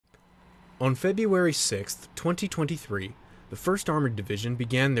On February 6, 2023, the 1st Armored Division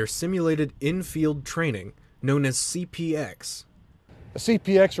began their simulated in-field training, known as CPX. A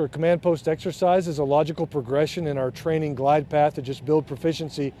CPX, or a command post exercise, is a logical progression in our training glide path to just build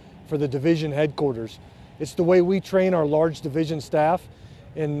proficiency for the division headquarters. It's the way we train our large division staff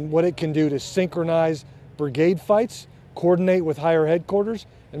and what it can do to synchronize brigade fights, coordinate with higher headquarters,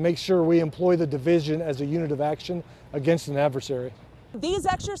 and make sure we employ the division as a unit of action against an adversary. These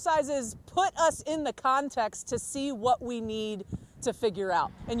exercises put us in the context to see what we need to figure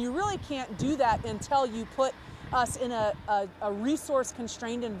out. And you really can't do that until you put us in a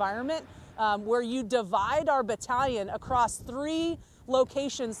resource-constrained environment where you divide our battalion across 3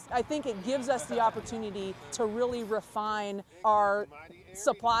 locations. I think it gives us the opportunity to really refine our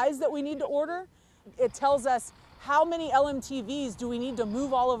supplies that we need to order. It tells us how many LMTVs do we need to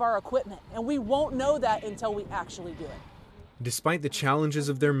move all of our equipment, and we won't know that until we actually do it. Despite the challenges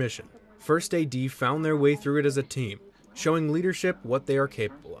of their mission, 1st AD found their way through it as a team, showing leadership what they are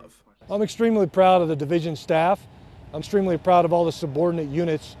capable of. I'm extremely proud of the division staff. I'm extremely proud of all the subordinate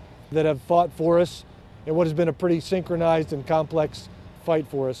units that have fought for us in what has been a pretty synchronized and complex fight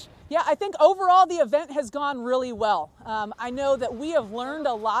for us. Yeah, I think overall the event has gone really well. I know that we have learned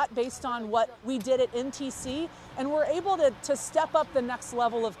a lot based on what we did at NTC, and we're able to step up the next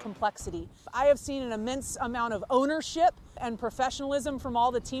level of complexity. I have seen an immense amount of ownership and professionalism from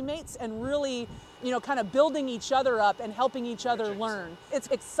all the teammates, and really, kind of building each other up and helping each other learn. It's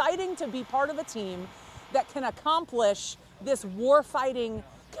exciting to be part of a team that can accomplish this warfighting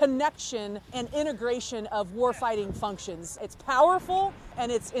connection and integration of warfighting functions. It's powerful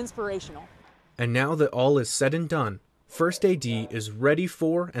and it's inspirational. And now that all is said and done, 1st AD is ready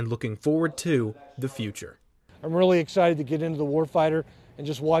for and looking forward to the future. I'm really excited to get into the warfighter and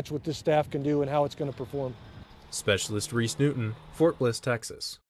just watch what this staff can do and how it's going to perform. Specialist Reese Newton, Fort Bliss, Texas.